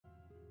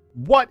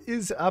What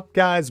is up,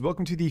 guys?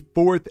 Welcome to the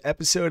 4th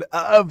episode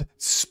of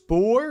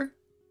Spore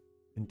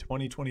in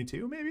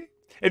 2022, maybe?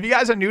 If you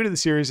guys are new to the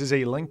series, there's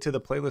a link to the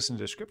playlist in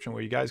the description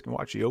where you guys can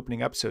watch the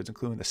opening episodes,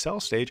 including the cell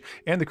stage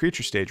and the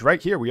creature stage.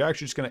 Right here, we are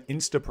actually just going to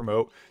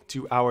insta-promote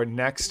to our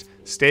next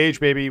stage,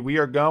 baby. We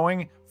are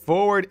going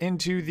forward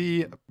into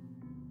the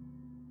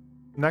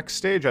next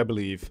stage, I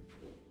believe.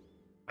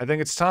 I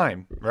think it's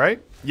time,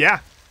 right?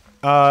 Yeah.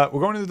 We're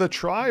going into the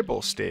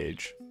tribal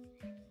stage.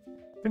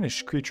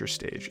 Finish creature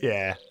stage.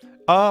 Yeah.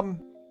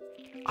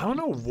 I don't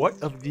know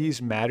what of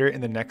these matter in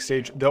the next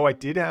stage, though I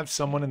did have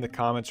someone in the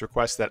comments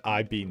request that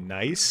I be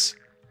nice,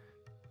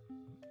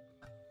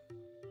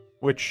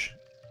 which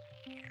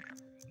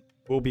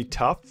will be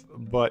tough,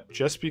 but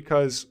just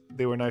because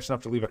they were nice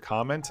enough to leave a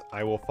comment,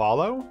 I will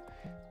follow,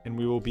 and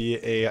we will be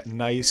a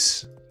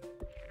nice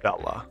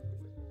fella.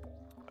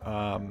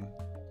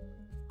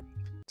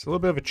 It's a little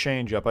bit of a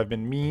change up. I've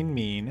been mean,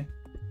 and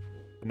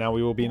now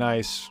we will be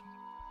nice,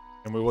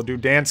 and we will do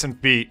dancing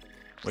feet.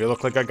 We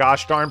look like a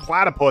gosh darn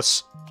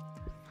platypus.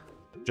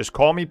 Just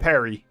call me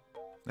Perry.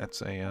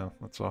 That's a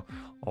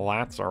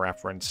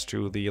reference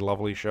to the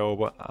lovely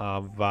show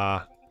of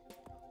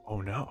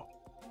oh no,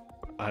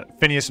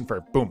 Phineas and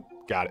Ferb. Boom,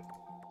 got it.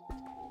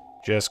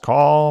 Just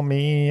call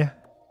me.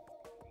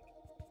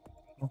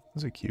 Oh,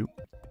 those are cute.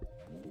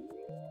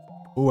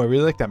 Oh, I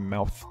really like that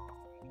mouth.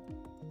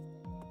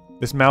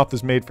 This mouth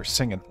is made for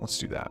singing. Let's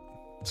do that.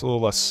 It's a little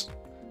less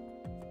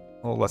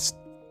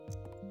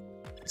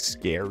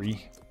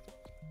scary.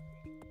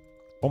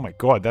 Oh my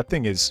god, that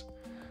thing is...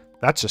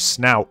 That's a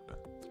snout.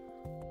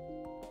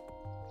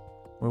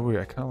 Wait,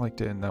 I kind of liked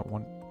it in that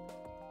one.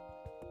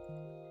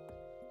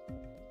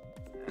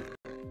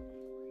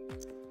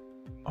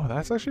 Oh,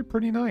 that's actually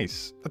pretty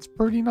nice. That's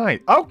pretty nice.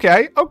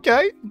 Okay.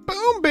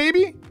 Boom,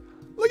 baby.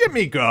 Look at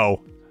me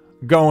go.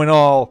 Going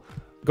a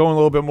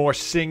little bit more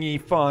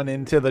singy fun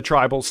into the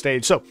tribal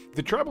stage. So,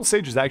 the tribal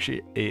stage is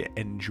actually an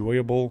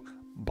enjoyable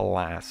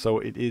blast. So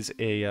it is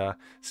a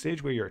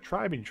stage where you're a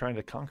tribe and you're trying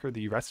to conquer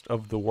the rest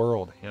of the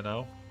world, you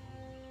know?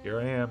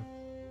 Here I am.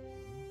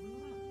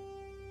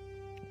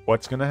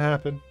 What's gonna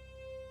happen?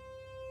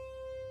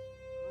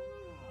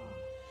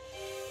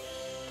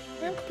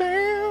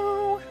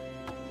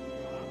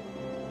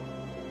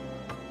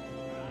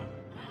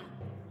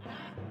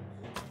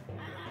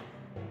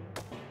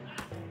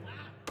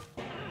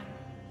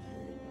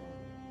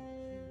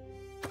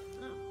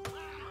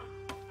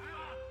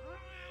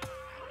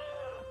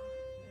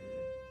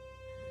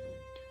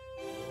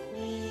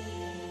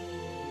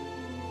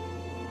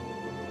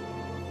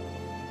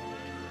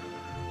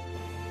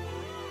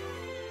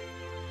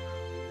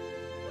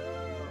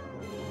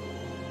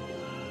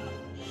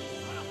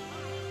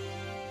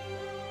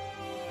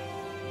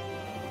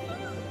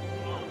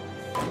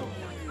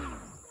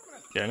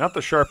 Yeah, not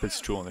the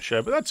sharpest tool in the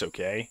shed, but that's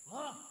okay.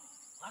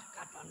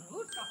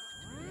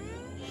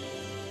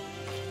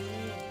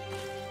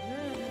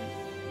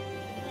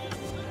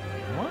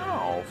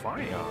 Wow,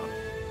 fire.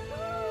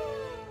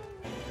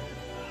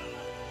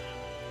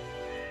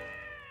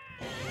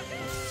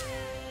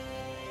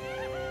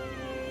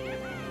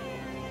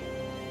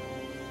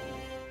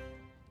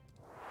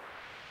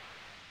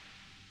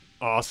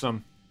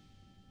 Awesome.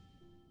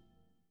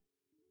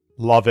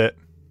 Love it.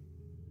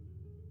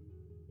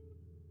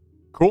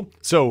 Cool.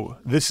 So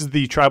this is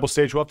the tribal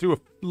stage. We'll have to do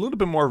a little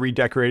bit more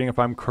redecorating if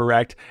I'm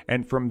correct.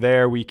 And from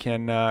there we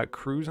can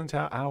cruise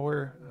into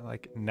our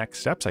next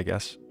steps, I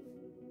guess.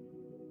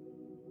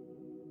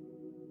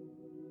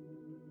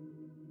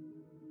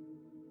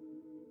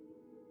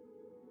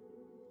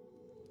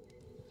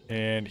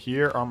 And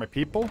here are my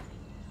people.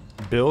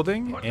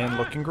 Building and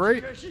looking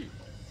great.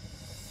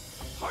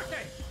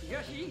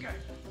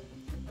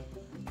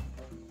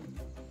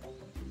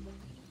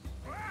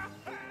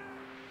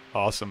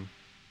 Awesome.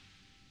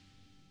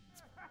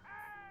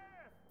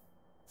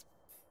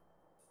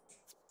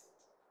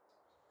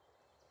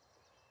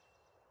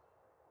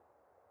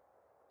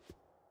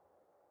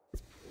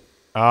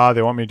 Ah,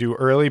 they want me to do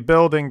early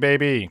building,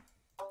 baby.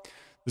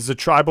 This is a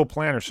tribal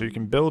planner, so you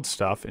can build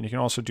stuff, and you can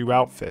also do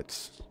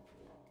outfits.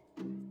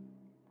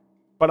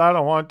 But I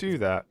don't want to do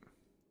that.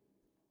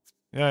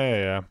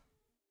 Yeah.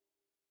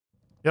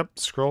 Yep,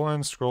 scroll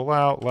in, scroll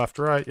out, left,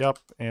 right, yep,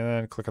 and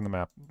then click on the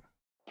map.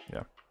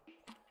 Yeah.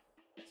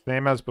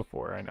 Same as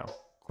before, I know.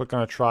 Click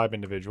on a tribe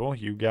individual,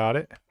 you got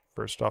it.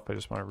 First off, I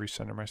just want to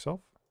recenter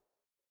myself.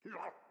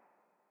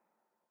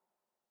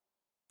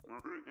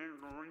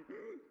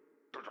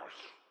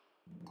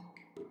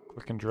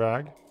 Click and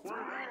drag. I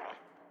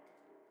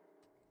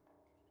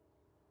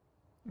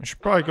should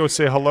probably go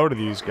say hello to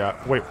these guys.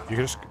 Wait, you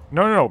can just...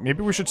 No.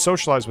 Maybe we should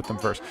socialize with them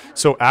first.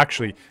 So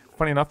actually,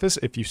 funny enough is,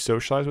 if you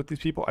socialize with these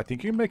people, I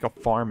think you can make a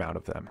farm out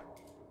of them.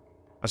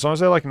 As long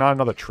as they're not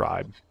another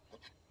tribe.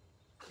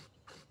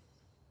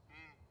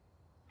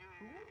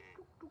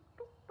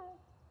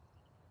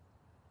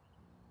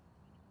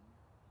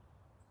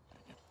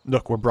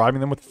 Look, we're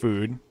bribing them with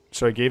food.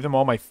 So I gave them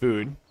all my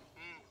food.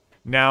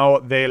 Now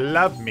they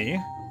love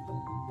me.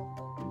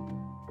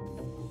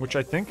 Which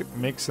I think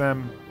makes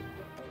them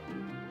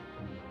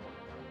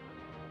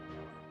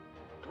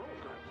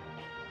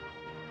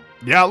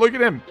Yeah, look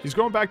at him. He's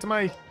going back to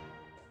my...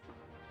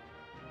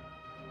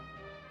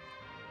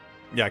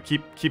 Yeah,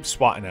 keep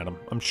swatting at him.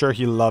 I'm sure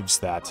he loves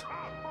that.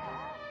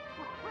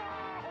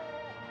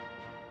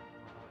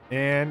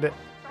 And...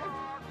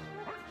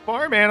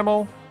 farm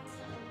animal.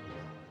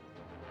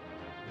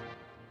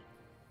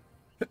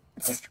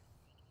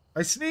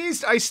 I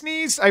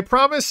sneezed. I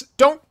promise.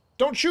 Don't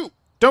shoot.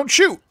 Don't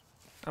shoot.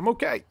 I'm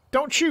okay.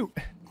 Don't shoot.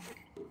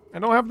 I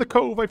don't have the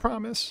cove, I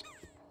promise.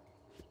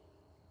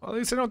 Well, at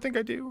least I don't think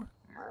I do.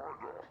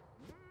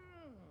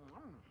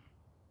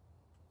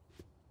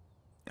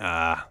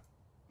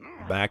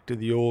 Back to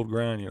the old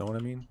grind, you know what I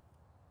mean?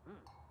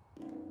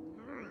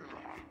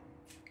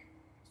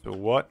 So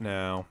what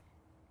now?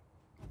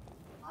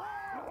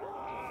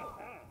 I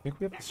think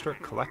we have to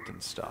start collecting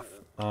stuff.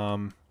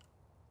 Oh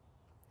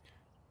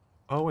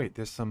wait,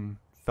 there's some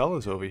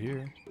fellas over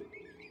here.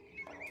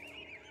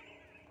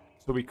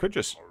 So we could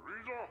just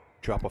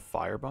drop a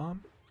firebomb?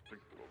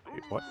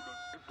 Wait, what?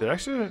 Did I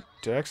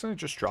accidentally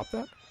just drop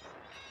that?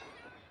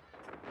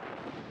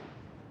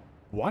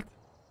 What?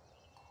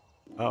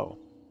 Oh.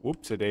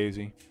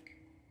 Whoops-a-daisy.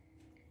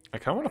 I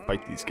kind of want to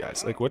fight these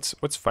guys. Like, what's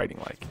fighting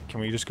like?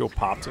 Can we just go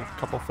pop to a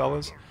couple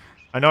fellas?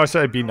 I know I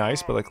said I'd be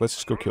nice, but like, let's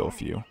just go kill a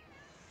few.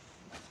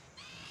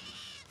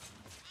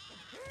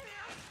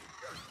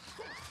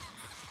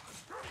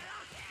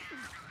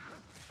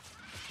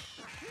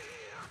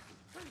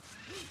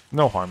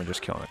 No harm in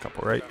just killing a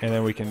couple, right? And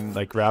then we can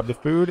like grab the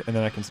food, and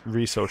then I can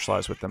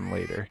re-socialize with them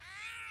later.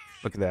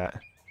 Look at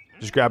that.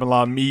 Just grabbing a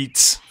lot of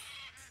meats.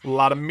 A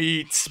lot of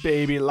meats,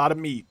 baby. A lot of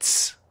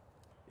meats.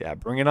 Yeah,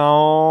 bring it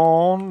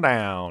on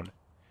down.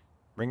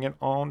 Bring it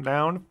on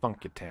down to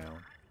Funky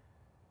Town.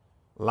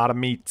 A lot of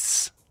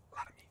meats. A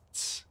lot of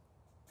meats.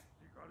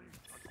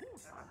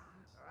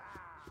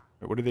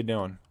 Wait, what are they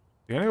doing?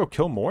 They're gonna go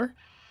kill more?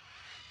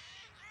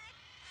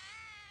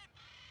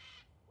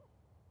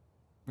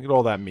 Look at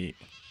all that meat.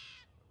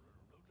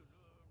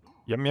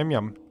 Yum, yum,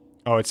 yum.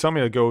 Oh, it's telling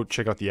me to go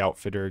check out the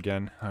outfitter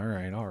again.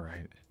 Alright,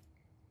 alright.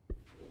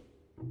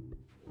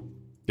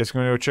 Just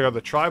going to go check out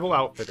the tribal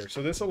outfitter.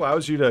 So this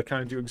allows you to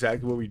kind of do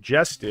exactly what we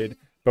just did,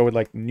 but with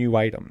like new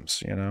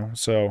items, you know?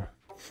 So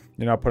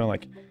you're not putting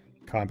like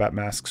combat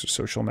masks or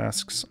social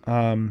masks.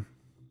 I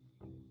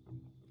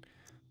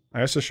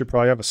guess I should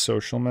probably have a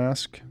social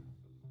mask.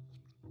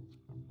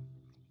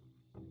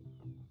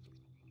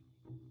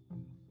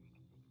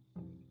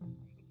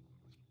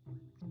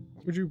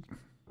 What would you...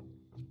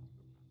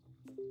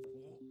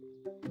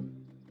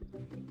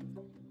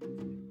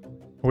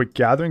 Oh, wait,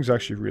 gathering's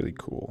actually really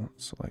cool.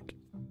 So like...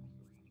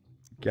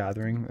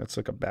 gathering, that's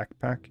like a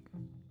backpack.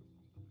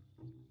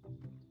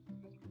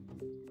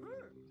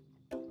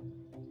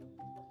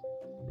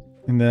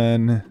 And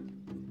then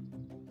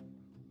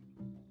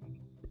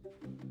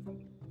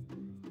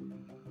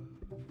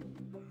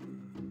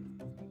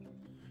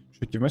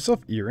should I give myself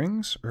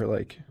earrings or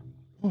like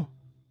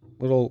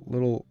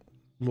little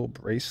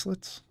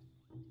bracelets?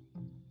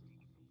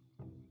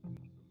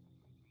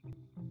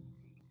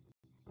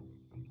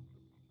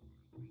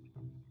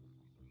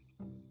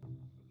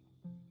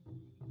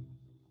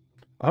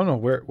 I don't know,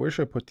 where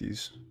should I put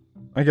these?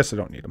 I guess I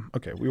don't need them.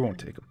 Okay, we won't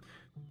take them.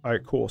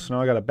 Alright, cool. So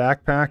now I got a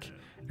backpack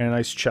and a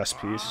nice chest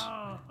piece.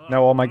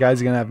 Now all my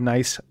guys are going to have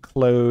nice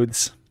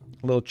clothes.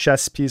 A little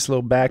chest piece, a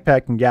little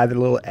backpack, and gather a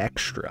little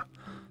extra.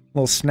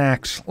 Little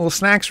snacks. Little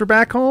snacks for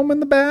back home in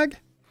the bag.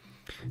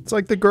 It's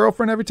like the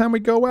girlfriend every time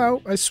we go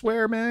out. I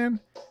swear,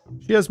 man.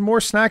 She has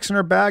more snacks in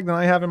her bag than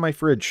I have in my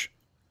fridge.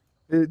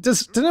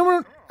 Does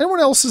anyone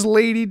else's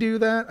lady do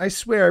that? I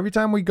swear, every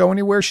time we go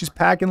anywhere, she's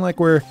packing like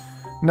we're...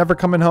 never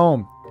coming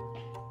home.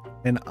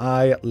 And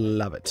I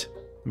love it.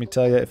 Let me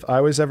tell you, if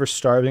I was ever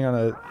starving on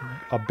an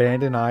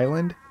abandoned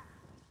island,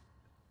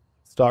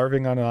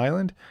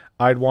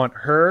 I'd want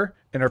her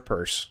and her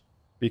purse.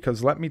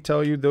 Because let me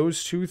tell you,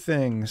 those two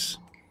things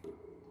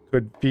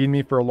could feed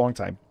me for a long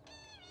time.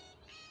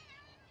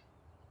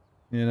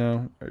 You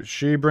know,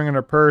 she bringing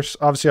her purse.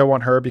 Obviously, I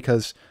want her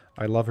because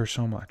I love her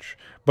so much.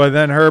 But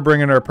then her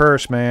bringing her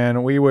purse,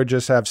 man, we would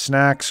just have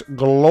snacks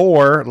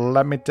galore,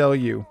 let me tell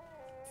you.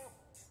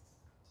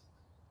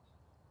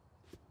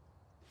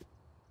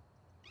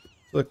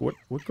 Look,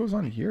 what goes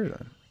on here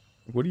then?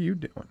 What are you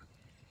doing?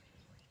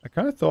 I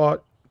kind of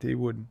thought they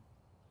would...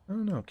 I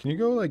don't know. Can you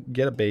go, like,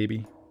 get a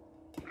baby?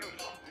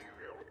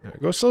 Yeah,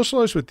 go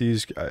socialize with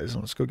these guys.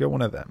 Let's go get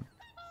one of them.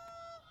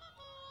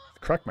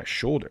 Crack my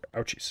shoulder.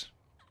 Ouchies.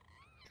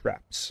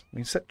 Traps. We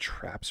can set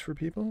traps for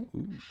people?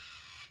 Ooh.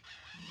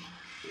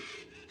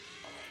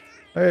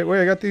 Hey,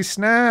 wait, I got these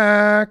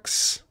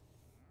snacks.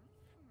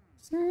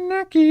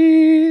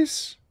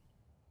 Snackies.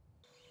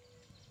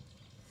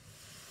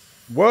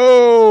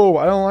 Whoa!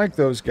 I don't like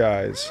those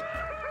guys.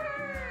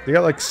 They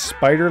got like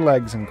spider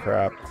legs and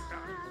crap.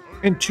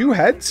 And 2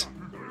 heads?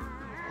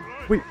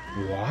 Wait,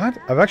 what?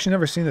 I've actually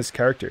never seen this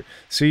character.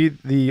 See,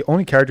 the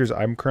only characters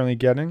I'm currently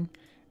getting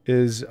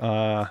is,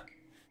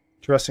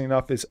 interesting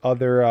enough, is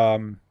other,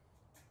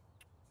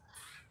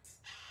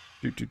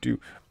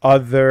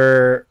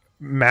 other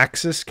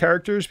Maxis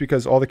characters,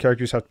 because all the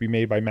characters have to be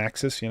made by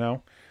Maxis, you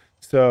know?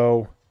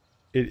 So,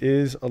 it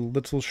is a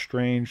little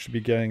strange to be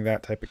getting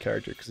that type of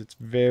character because it's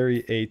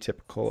very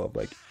atypical of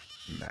like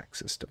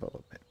Maxis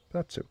development.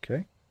 That's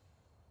okay.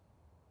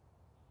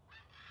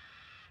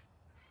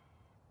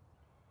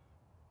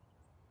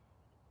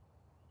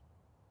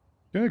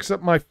 Gonna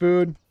accept my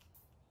food.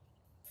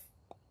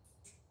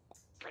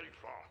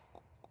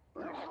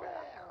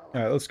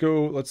 All right, let's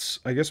go.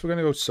 I guess we're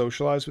gonna go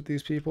socialize with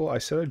these people. I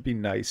said I'd be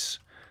nice.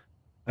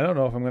 I don't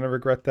know if I'm gonna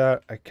regret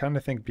that. I kind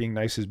of think being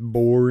nice is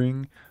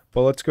boring,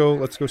 but let's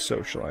go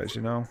socialize.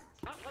 You know,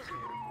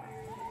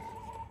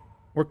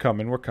 we're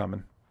coming. We're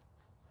coming.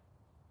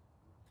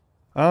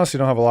 I honestly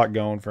don't have a lot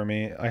going for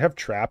me. I have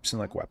traps and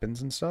like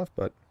weapons and stuff,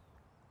 but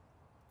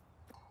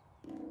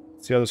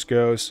let's see how this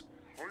goes.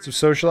 So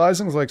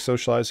socializing is like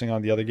socializing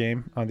on the other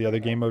game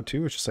mode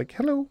too. It's just like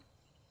hello.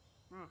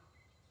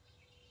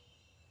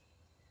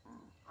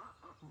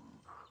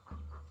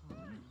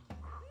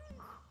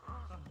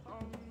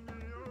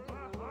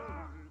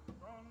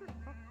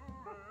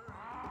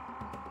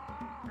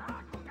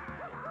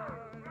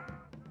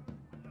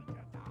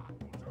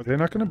 Are they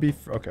not going to be...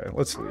 Okay,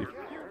 let's leave.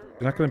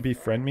 They're not going to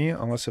befriend me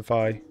unless if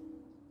I...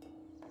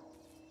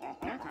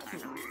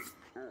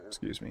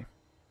 Excuse me.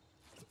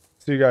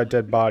 So you got a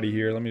dead body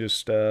here. Let me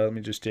just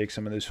take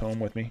some of this home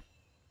with me.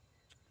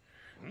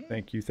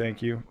 Thank you,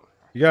 thank you.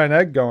 You got an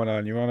egg going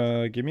on. You want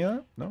to give me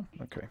that? No?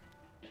 Okay.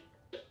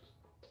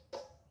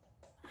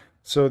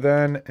 So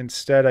then,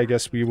 instead, I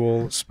guess we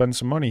will spend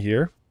some money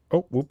here.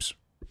 Oh, whoops.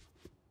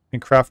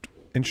 And craft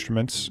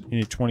instruments. You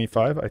need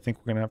 25. I think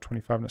we're going to have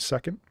 25 in a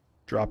second.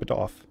 Drop it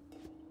off.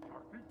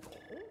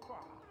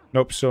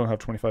 Nope, still don't have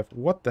 25.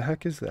 What the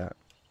heck is that?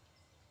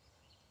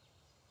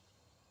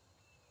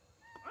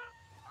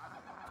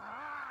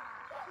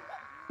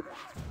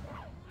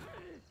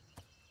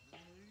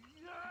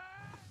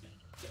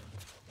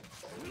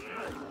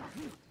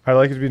 I'd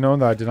like it to be known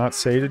that I did not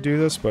say to do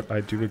this, but I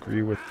do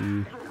agree with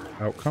the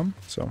outcome,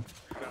 so...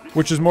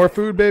 Which is more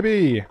food,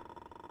 baby!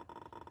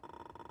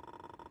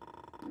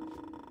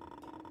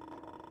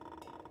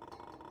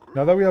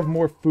 Now that we have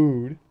more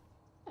food,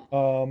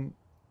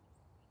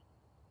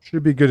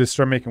 should be good to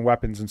start making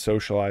weapons and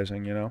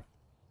socializing, you know?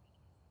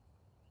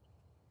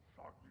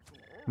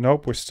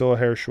 Nope, we're still a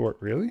hair short.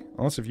 Really?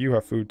 Unless if you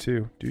have food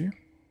too. Do you?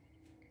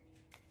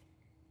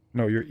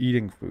 No, you're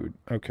eating food.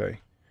 Okay.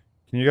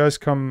 Can you guys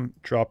come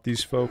drop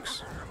these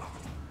folks?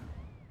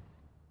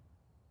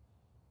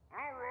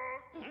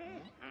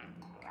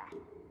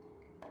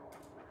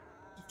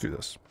 Let's do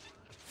this.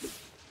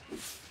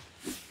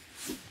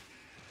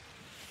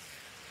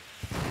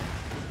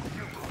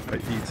 I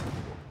eat.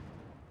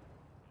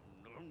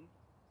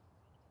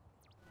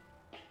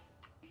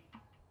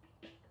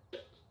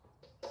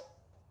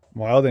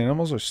 Wild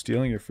animals are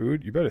stealing your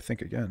food? You better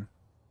think again.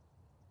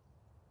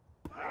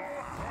 You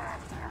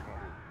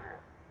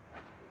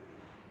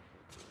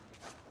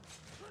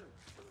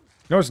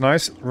know what's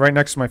nice? Right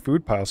next to my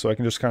food pile, so I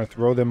can just kind of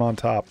throw them on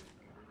top.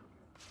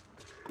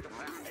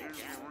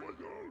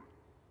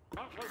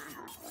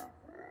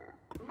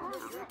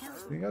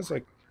 You guys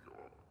like...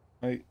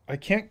 I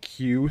can't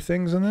queue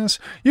things in this.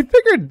 You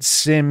figured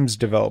Sims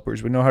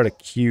developers would know how to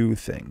queue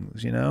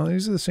things, you know?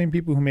 These are the same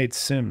people who made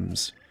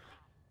Sims.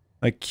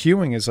 Like,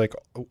 queuing is like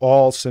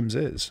all Sims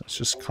is. It's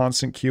just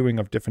constant queuing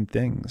of different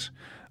things.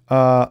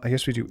 I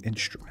guess we do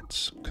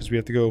instruments, because we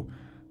have to go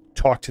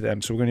talk to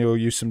them. So we're going to go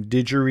use some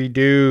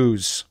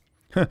didgeridoos.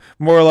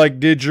 More like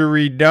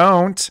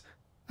didgeridon't.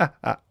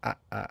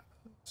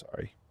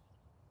 Sorry.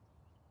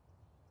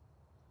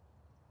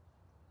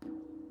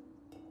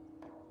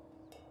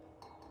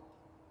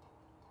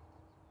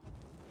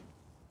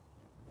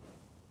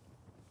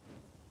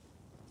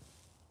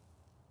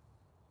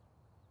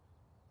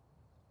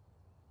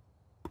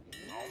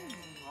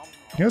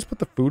 Can you guys put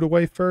the food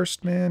away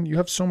first, man? You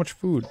have so much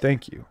food.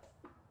 Thank you.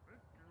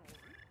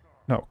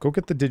 No, go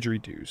get the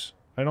didgeridoos.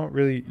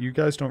 You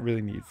guys don't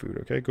really need food,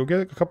 okay? Go get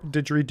a couple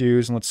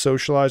didgeridoos and let's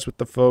socialize with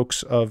the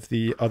folks of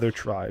the other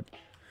tribe.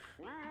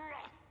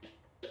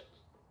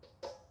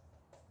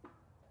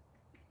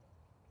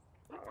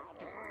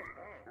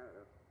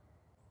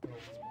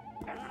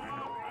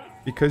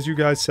 Because you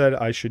guys said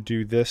I should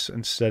do this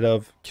instead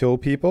of kill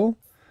people,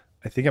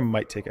 I think it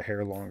might take a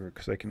hair longer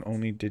because I can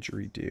only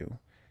didgeridoo.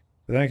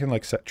 But then I can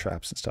like set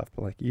traps and stuff,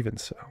 but like even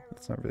so,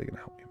 it's not really going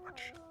to help me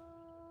much.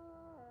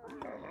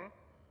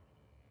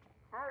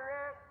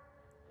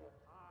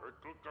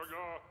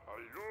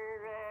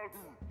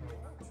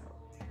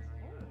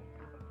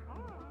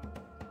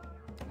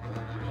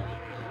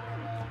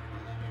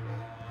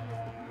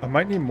 I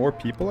might need more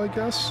people, I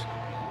guess.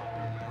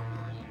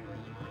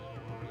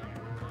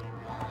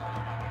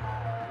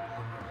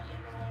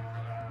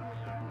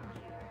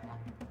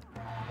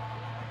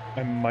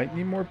 I might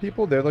need more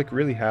people. They're like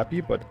really happy,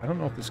 but I don't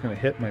know if this is going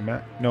to hit my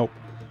map. Nope.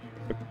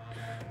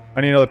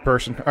 I need another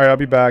person. Alright, I'll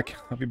be back.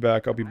 I'll be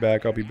back. I'll be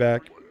back. I'll be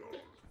back.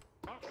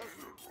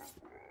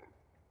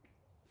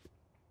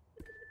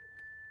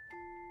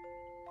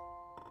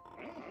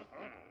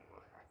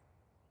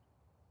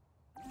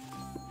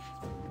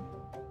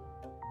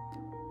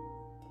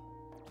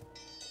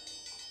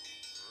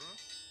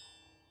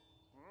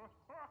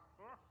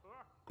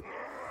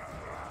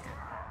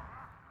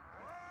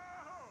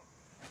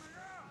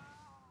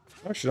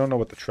 I actually don't know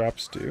what the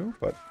traps do,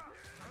 but...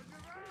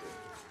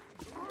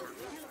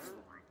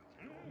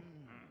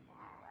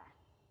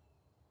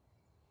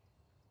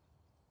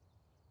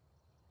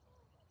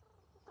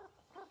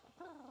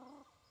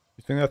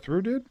 You think that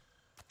through, dude?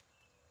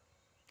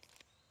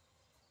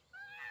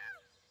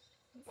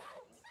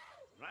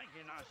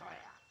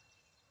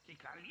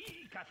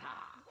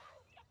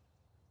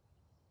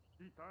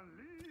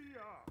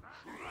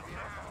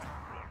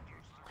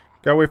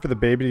 Gotta wait for the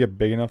baby to get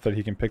big enough that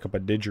he can pick up a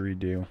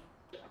didgeridoo.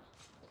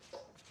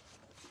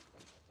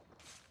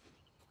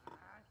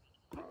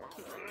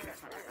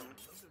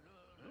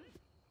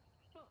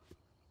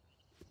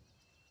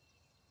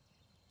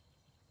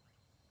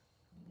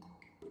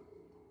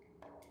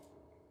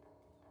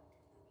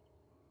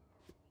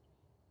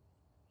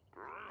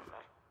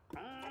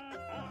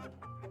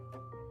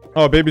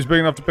 Oh, baby's big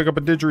enough to pick up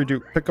a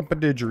didgeridoo. Pick up a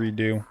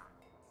didgeridoo.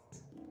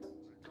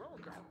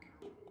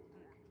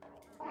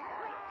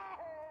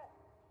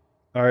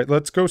 Alright,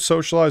 let's go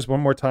socialize one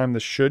more time.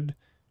 This should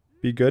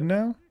be good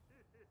now.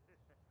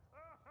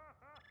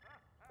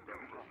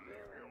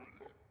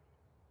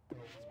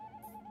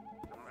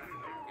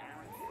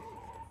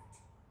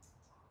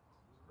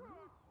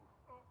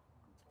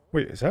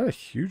 Wait, is that a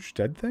huge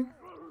dead thing?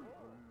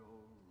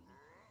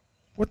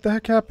 What the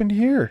heck happened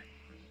here?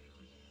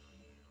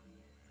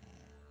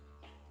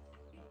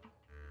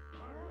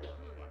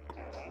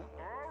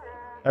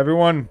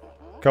 Everyone,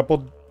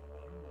 couple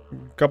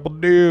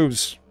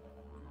dudes.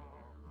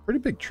 Pretty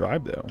big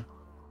tribe, though.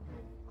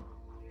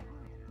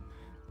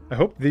 I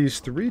hope these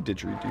 3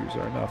 didgeridoos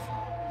are enough.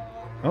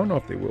 I don't know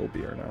if they will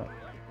be or not.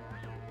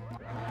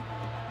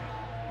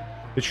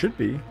 It should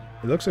be.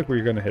 It looks like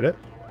we're gonna hit it.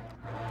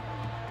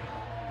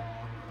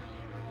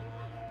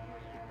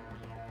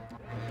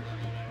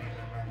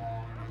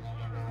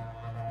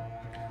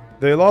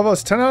 They love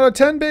us. 10 out of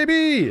 10,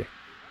 baby!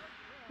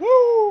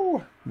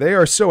 Woo! They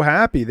are so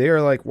happy. They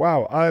are like,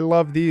 wow, I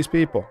love these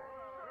people.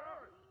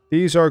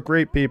 These are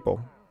great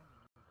people.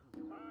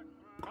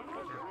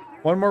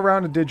 One more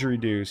round of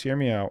didgeridoos. Hear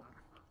me out.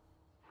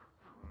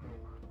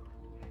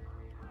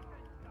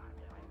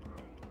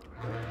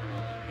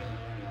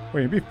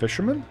 Wait, you be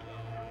fishermen?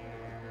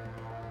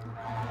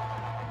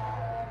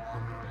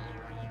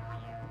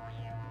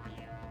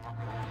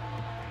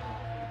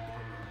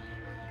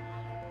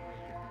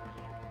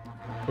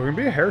 We're gonna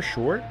be a hair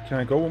short. Can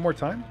I go one more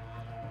time?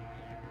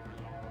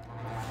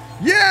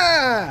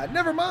 Yeah!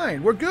 Never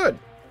mind. We're good.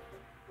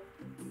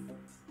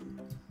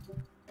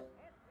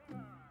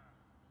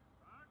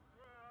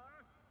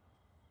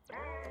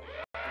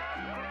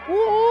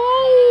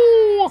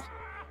 Whoa!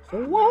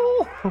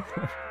 Whoa!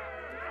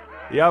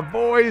 Yeah,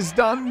 boys,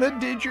 done the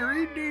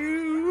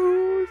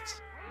didgeridoos.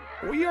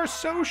 We are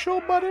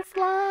social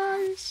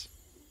butterflies.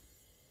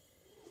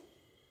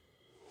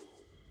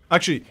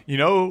 Actually, you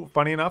know,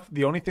 funny enough,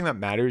 the only thing that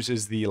matters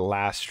is the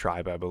last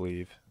tribe, I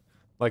believe.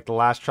 Like, the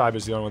last tribe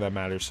is the only one that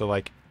matters. So,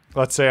 like,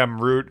 let's say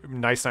I'm rude,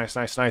 nice,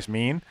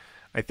 mean.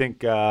 I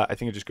think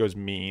it just goes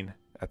mean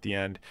at the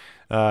end.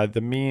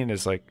 The mean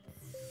is, like,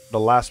 the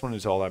last one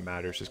is all that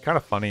matters. It's kind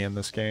of funny in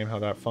this game how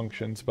that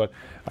functions, but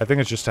I think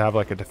it's just to have,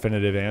 like, a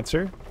definitive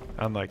answer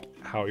on, like,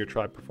 how your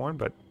tribe performed,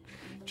 but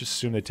just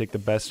assume they take the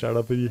best out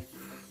of the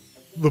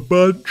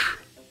bunch.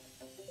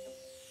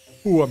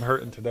 Ooh, I'm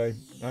hurting today.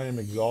 I am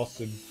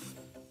exhausted.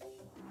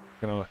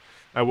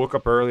 I woke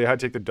up early. I had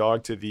to take the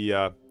dog to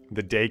the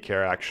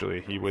daycare,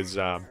 actually. He was,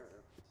 he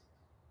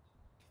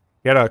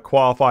had to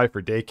qualify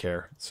for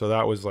daycare, so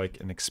that was like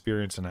an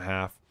experience and a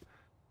half.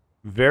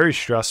 Very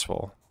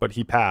stressful, but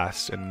he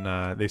passed,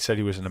 and they said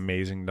he was an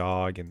amazing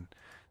dog, and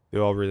they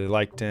all really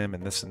liked him,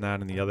 and this and that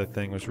and the other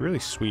thing. It was really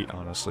sweet,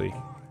 honestly.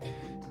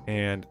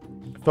 And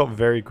I felt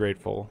very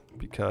grateful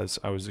because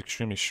I was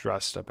extremely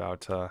stressed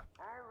about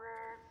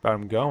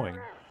him going.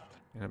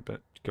 And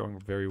but going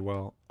very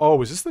well.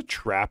 Oh, is this the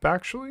trap,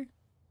 actually?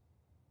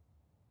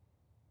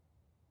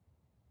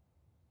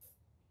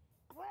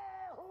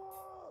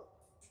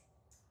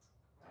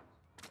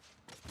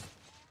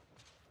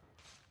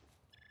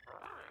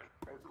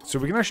 So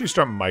we can actually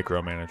start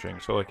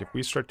micromanaging. So, like, if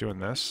we start doing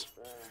this,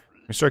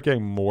 we start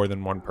getting more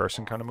than one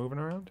person kind of moving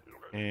around.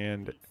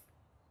 And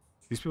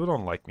these people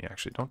don't like me,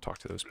 actually. Don't talk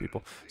to those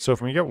people. So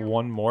if we get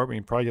one more, we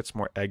can probably get some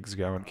more eggs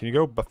going. Can you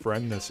go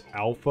befriend this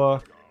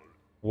alpha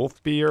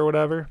wolf bee or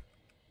whatever?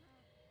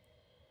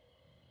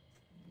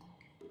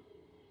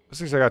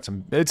 Looks like I got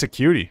some... It's a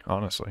cutie,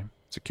 honestly.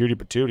 It's a cutie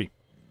patootie.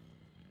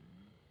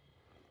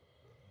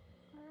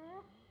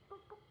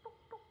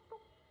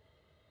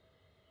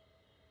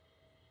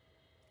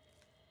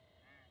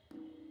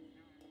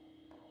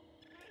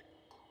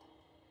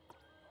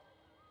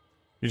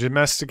 You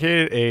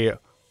domesticated a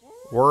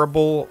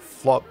horrible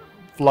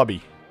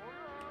flubby.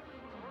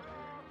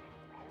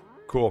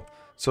 Cool.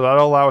 So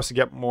that'll allow us to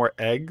get more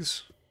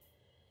eggs,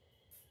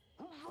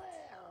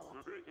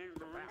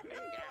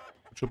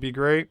 which will be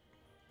great.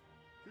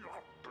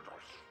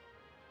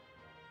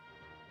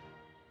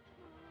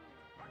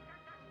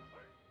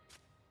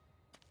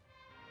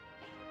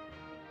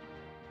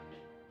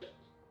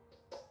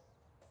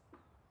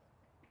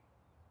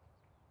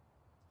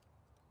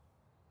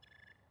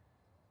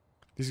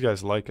 These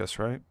guys like us,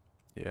 right?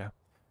 Yeah.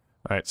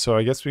 All right, so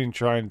I guess we can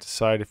try and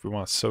decide if we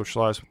want to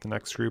socialize with the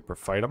next group or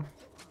fight them.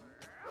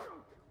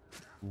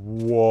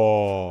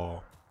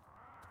 Whoa.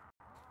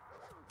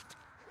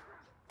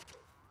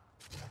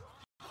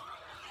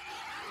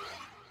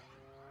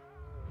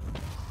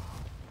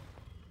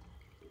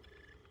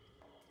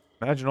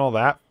 Imagine all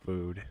that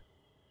food.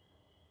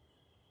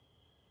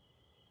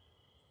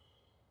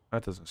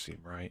 That doesn't seem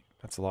right.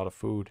 That's a lot of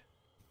food.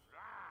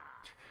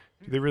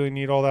 Do they really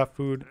need all that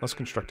food? Let's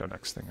construct our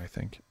next thing, I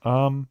think.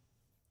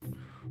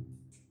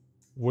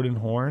 Wooden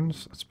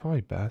horns? That's probably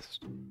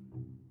best.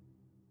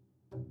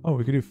 Oh,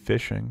 we could do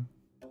fishing.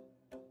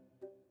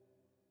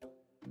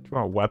 Do you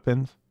want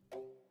weapons?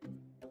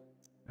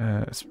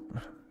 We're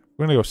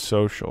gonna go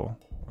social.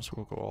 So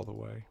we'll go all the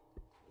way.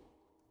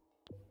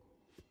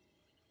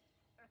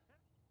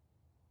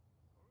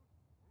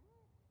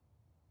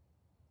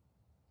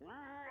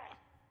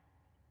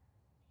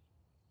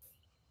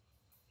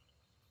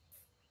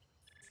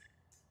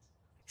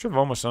 Should have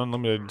almost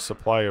unlimited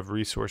supply of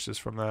resources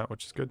from that,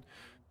 which is good.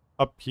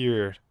 Up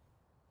here,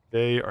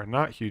 they are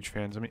not huge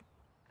fans of me.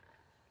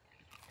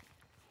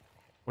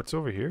 What's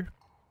over here?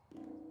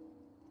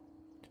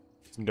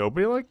 Does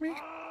nobody like me?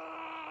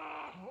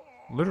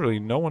 Literally,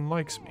 no one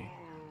likes me.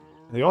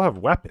 They all have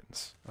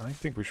weapons. I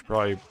think we should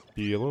probably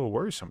be a little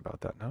worrisome about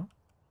that now.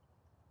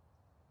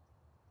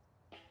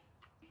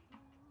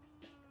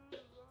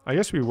 I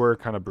guess we were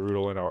kind of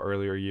brutal in our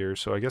earlier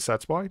years, so I guess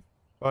that's why.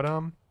 But,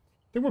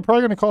 I think we're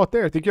probably going to call it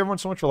there. Thank you everyone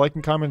so much for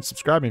liking, commenting, and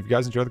subscribing. If you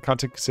guys enjoy the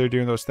content, consider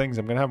doing those things.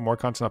 I'm going to have more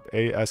content up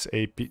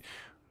ASAP.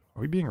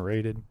 Are we being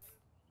raided?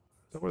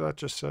 Is that what that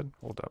just said?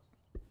 Hold up.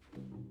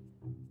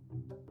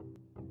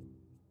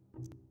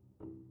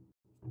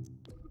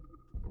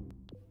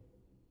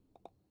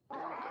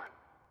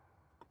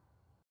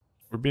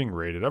 We're being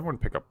raided. Everyone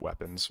pick up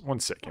weapons. 1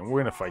 second.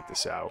 We're going to fight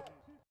this out.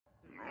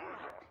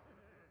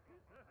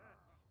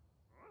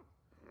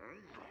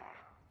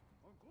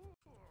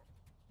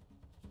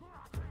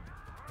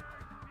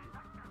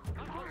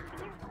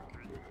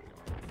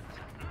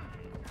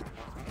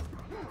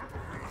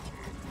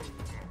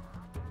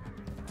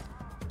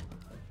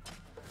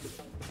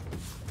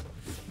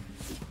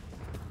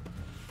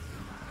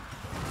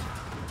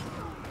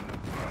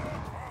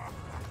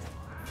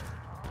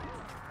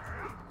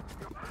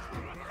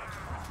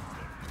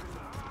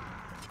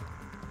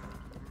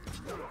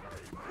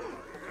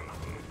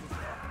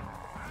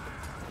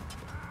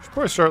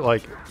 Probably start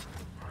like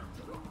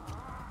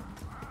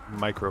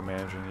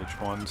micromanaging each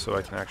one so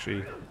I can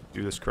actually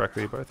do this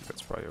correctly, but I think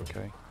that's probably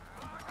okay.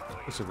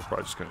 Looks like we're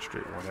probably just gonna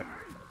straight run it.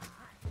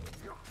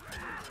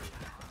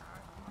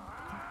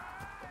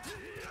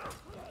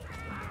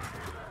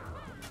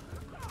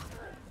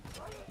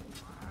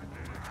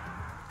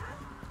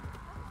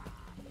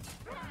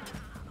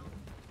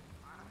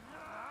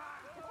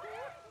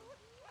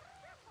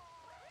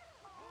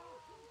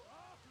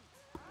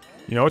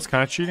 You know what's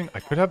kind of cheating? I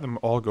could have them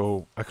all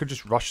go... I could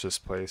just rush this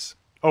place.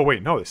 Oh,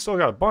 wait, no, they still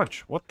got a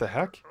bunch. What the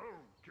heck?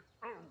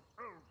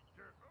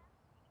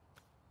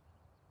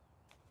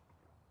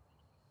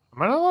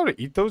 Am I not allowed to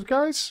eat those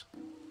guys? Are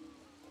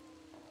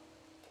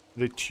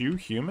they too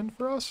human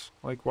for us?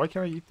 Like, why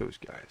can't I eat those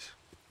guys?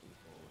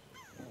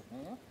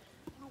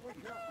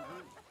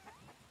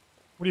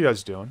 What are you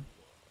guys doing?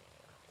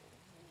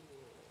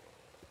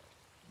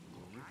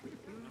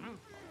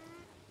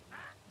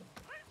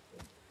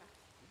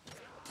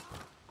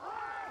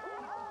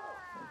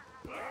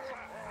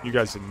 You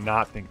guys did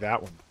not think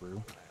that one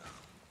through.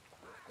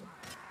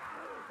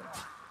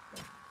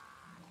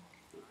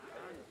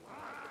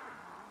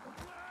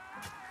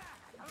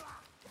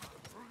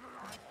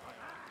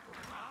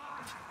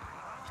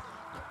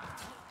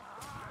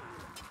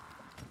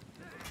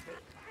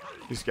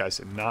 These guys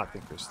did not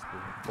think this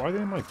through. Why are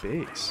they in my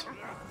base?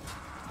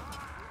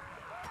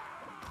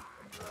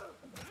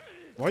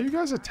 Why are you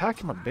guys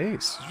attacking my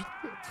base?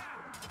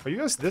 Are you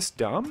guys this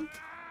dumb?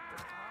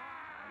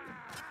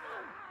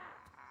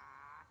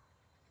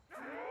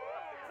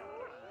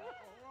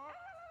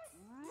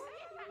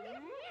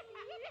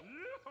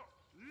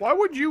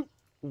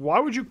 Why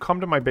would you come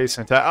to my base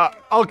and attack?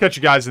 I'll catch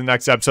you guys in the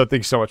next episode.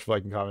 Thank you so much for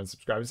liking, commenting,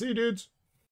 subscribing. See you, dudes.